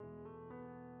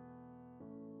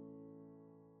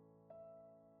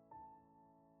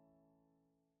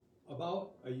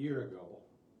About a year ago,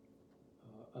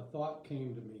 a thought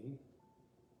came to me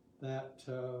that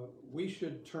we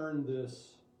should turn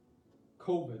this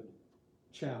COVID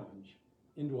challenge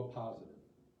into a positive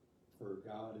for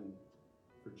God and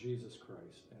for Jesus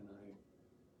Christ. And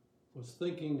I was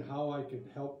thinking how I could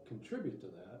help contribute to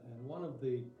that. And one of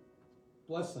the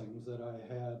blessings that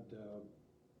I had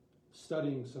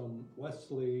studying some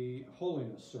Wesley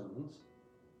Holiness sermons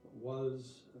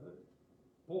was,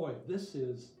 boy, this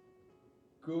is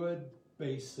good,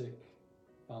 basic,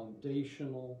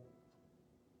 foundational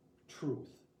truth.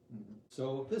 Mm-hmm.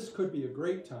 So this could be a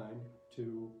great time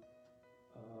to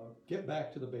get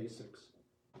back to the basics.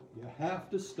 You have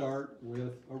to start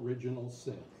with original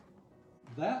sin.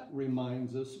 That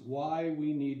reminds us why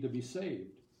we need to be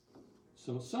saved.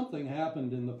 So something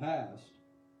happened in the past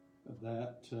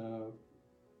that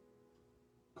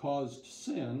caused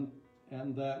sin,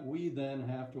 and that we then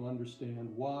have to understand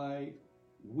why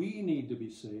we need to be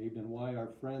saved and why our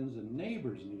friends and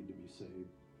neighbors need to be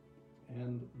saved.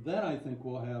 And then I think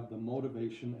we'll have the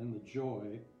motivation and the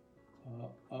joy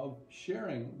of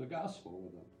sharing the gospel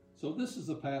with them. So this is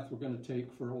the path we're going to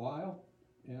take for a while,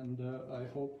 and I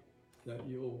hope that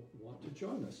you'll want to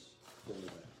join us for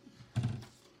that.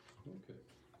 Okay.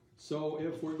 So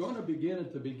if we're going to begin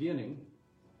at the beginning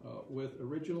with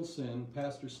original sin,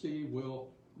 Pastor Steve will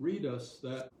read us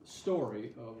that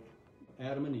story of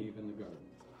Adam and Eve in the garden.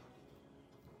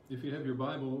 If you have your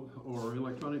Bible or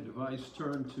electronic device,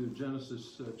 turn to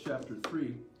Genesis chapter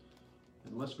 3,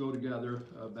 and let's go together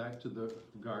back to the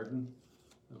garden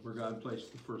where God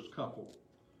placed the first couple.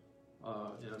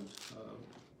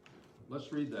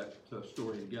 Let's read that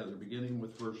story together, beginning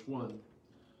with verse 1.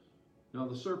 Now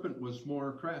the serpent was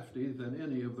more crafty than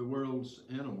any of the world's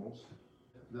animals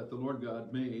that the Lord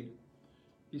God made.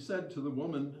 He said to the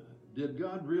woman, "Did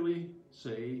God really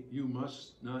say you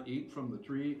must not eat from the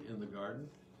tree in the garden?"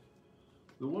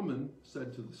 The woman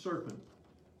said to the serpent,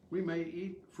 "We may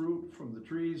eat fruit from the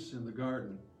trees in the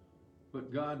garden,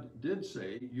 but God did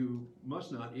say you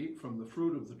must not eat from the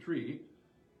fruit of the tree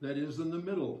that is in the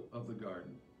middle of the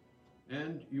garden,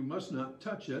 and you must not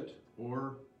touch it,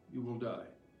 or you will die."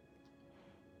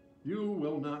 "You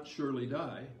will not surely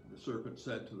die," the serpent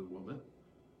said to the woman,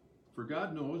 "for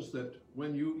God knows that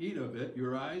when you eat of it,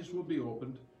 your eyes will be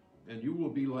opened, and you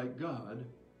will be like God,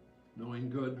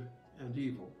 knowing good and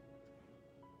evil."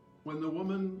 When the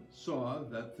woman saw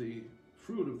that the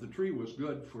fruit of the tree was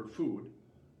good for food,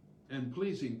 and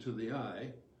pleasing to the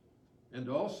eye, and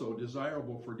also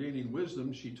desirable for gaining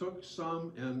wisdom, she took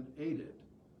some and ate it.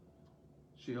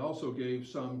 She also gave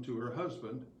some to her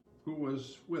husband, who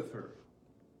was with her,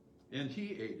 and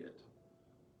he ate it.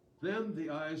 Then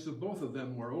the eyes of both of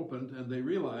them were opened, and they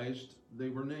realized they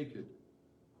were naked.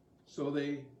 So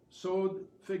they sewed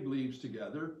fig leaves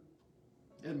together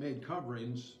and made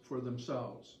coverings for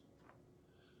themselves.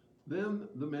 Then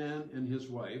the man and his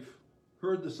wife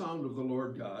heard the sound of the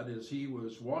Lord God as he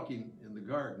was walking in the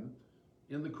garden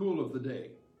in the cool of the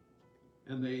day,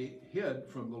 and they hid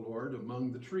from the Lord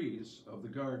among the trees of the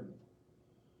garden.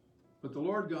 But the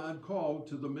Lord God called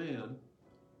to the man,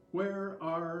 "Where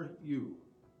are you?"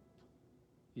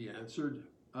 He answered,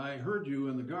 "I heard you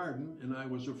in the garden, and I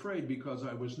was afraid because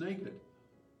I was naked,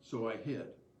 so I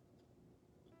hid."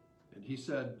 And he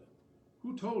said,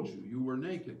 "Who told you you were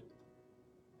naked?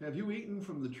 Have you eaten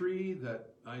from the tree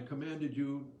that I commanded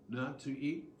you not to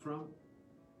eat from?"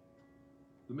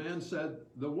 The man said,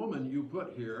 "The woman you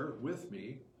put here with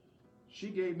me, she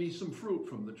gave me some fruit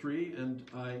from the tree, and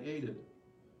I ate it."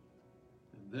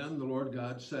 And then the Lord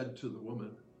God said to the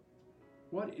woman,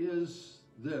 "What is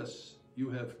this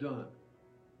you have done?"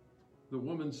 The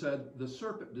woman said, "The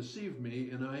serpent deceived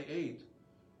me, and I ate."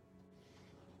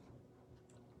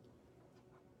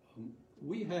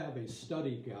 We have a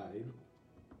study guide,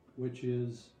 which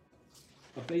is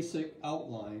a basic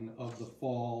outline of the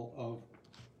fall of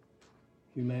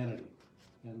humanity.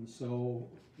 And so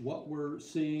what we're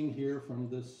seeing here from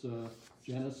this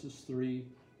Genesis 3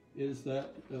 is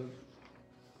that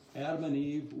Adam and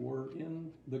Eve were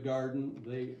in the garden.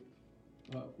 They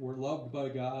were loved by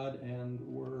God and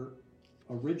were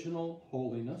original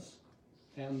holiness.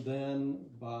 And then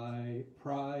by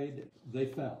pride, they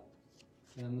fell.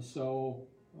 And so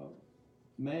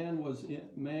man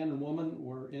and woman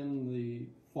were in the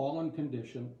fallen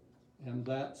condition, and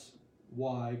that's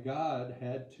why God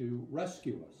had to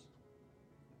rescue us.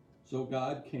 So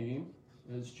God came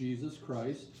as Jesus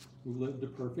Christ, who lived a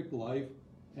perfect life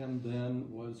and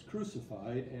then was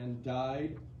crucified and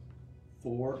died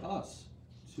for us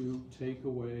to take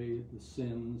away the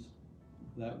sins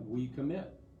that we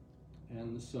commit.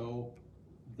 And so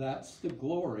that's the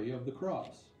glory of the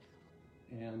cross.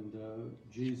 And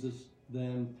Jesus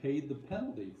then paid the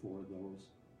penalty for those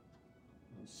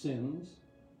sins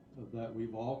that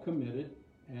we've all committed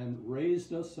and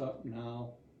raised us up now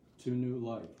to new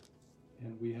life.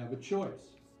 And we have a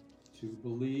choice to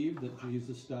believe that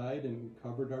Jesus died and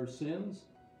covered our sins,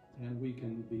 and we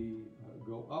can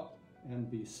go up and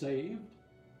be saved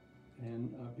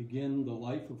and begin the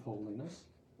life of holiness,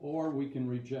 or we can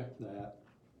reject that,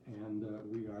 and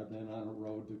we are then on a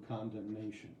road to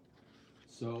condemnation.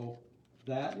 So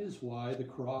that is why the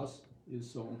cross is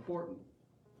so important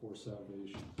for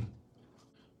salvation.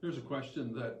 Here's a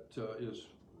question that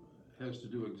has to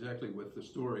do exactly with the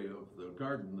story of the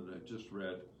garden that I just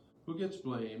read. Who gets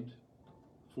blamed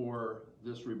for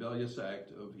this rebellious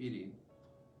act of eating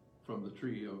from the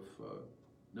tree of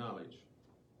knowledge?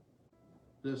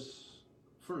 This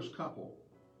first couple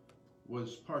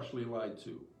was partially lied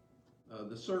to.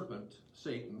 The serpent,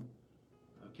 Satan,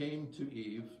 came to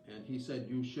Eve and he said,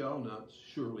 "You shall not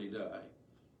surely die."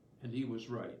 And he was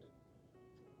right.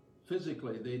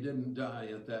 Physically, they didn't die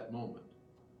at that moment.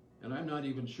 And I'm not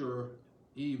even sure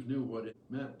Eve knew what it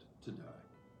meant to die.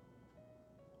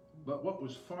 But what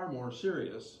was far more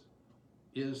serious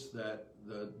is that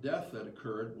the death that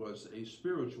occurred was a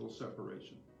spiritual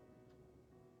separation.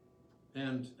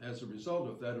 And as a result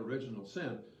of that original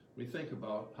sin, we think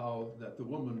about how that the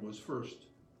woman was first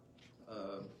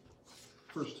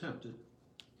tempted.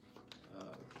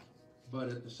 But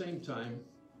at the same time,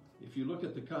 if you look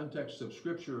at the context of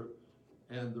Scripture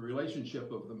and the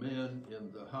relationship of the man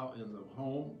in the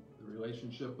home, the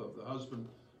relationship of the husband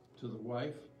to the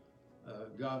wife,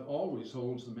 God always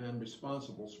holds the man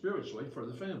responsible spiritually for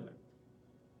the family.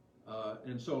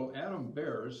 And so Adam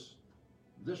bears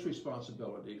this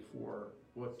responsibility for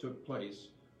what took place,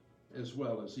 as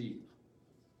well as Eve.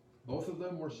 Both of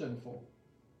them were sinful.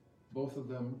 Both of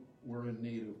them were in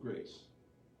need of grace.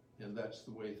 And that's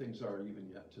the way things are even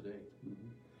yet today. Mm-hmm.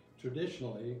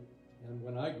 Traditionally, and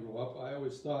when I grew up, I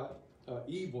always thought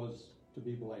Eve was to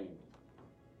be blamed.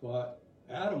 But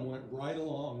Adam went right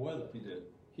along with it. He did.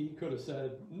 He could have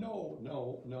said, no,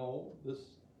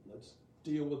 let's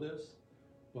deal with this.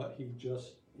 But he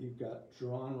got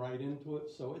drawn right into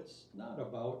it. So it's not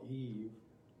about Eve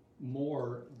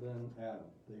more than Adam.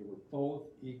 They were both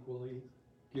equally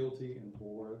guilty and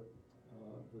bore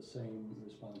the same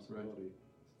responsibility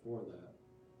for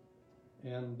that.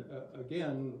 And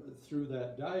again, through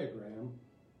that diagram,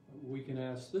 we can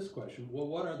ask this question: well,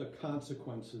 what are the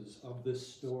consequences of this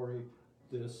story,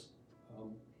 this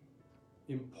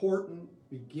important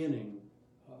beginning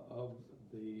of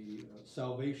the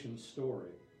salvation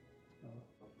story?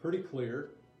 Pretty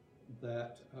clear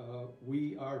that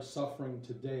we are suffering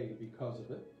today because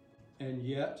of it, and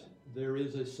yet there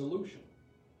is a solution.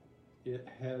 It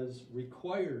has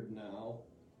required now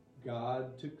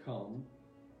God to come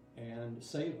and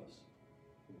save us.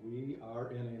 We are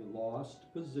in a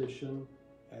lost position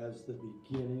as the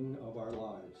beginning of our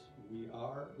lives. We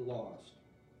are lost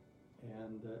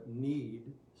and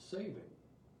need saving.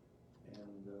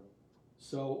 And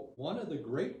so one of the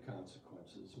great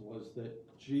consequences was that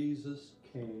Jesus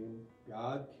came,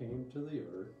 God came to the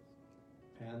earth,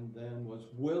 and then was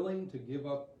willing to give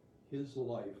up his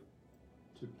life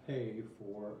to pay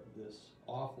for this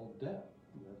awful debt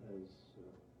that has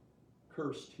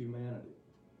cursed humanity.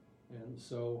 And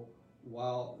so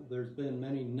while there's been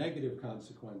many negative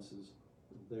consequences,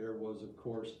 there was, of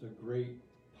course, the great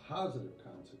positive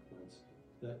consequence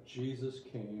that Jesus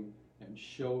came and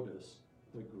showed us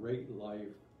the great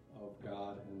life of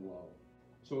God and love.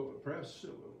 So perhaps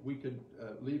we could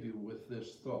leave you with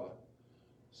this thought.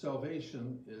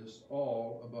 Salvation is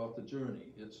all about the journey.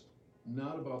 It's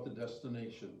not about the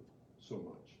destination so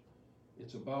much.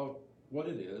 It's about what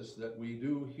it is that we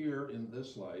do here in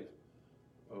this life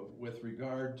with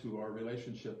regard to our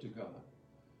relationship to God.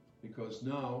 Because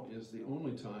now is the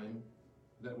only time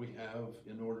that we have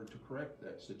in order to correct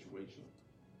that situation.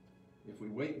 If we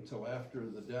wait until after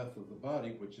the death of the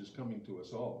body, which is coming to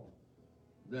us all,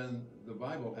 then the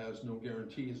Bible has no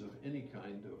guarantees of any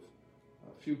kind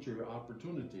of future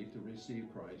opportunity to receive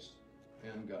Christ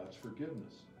and God's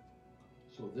forgiveness.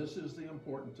 So this is the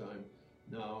important time.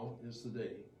 Now is the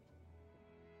day.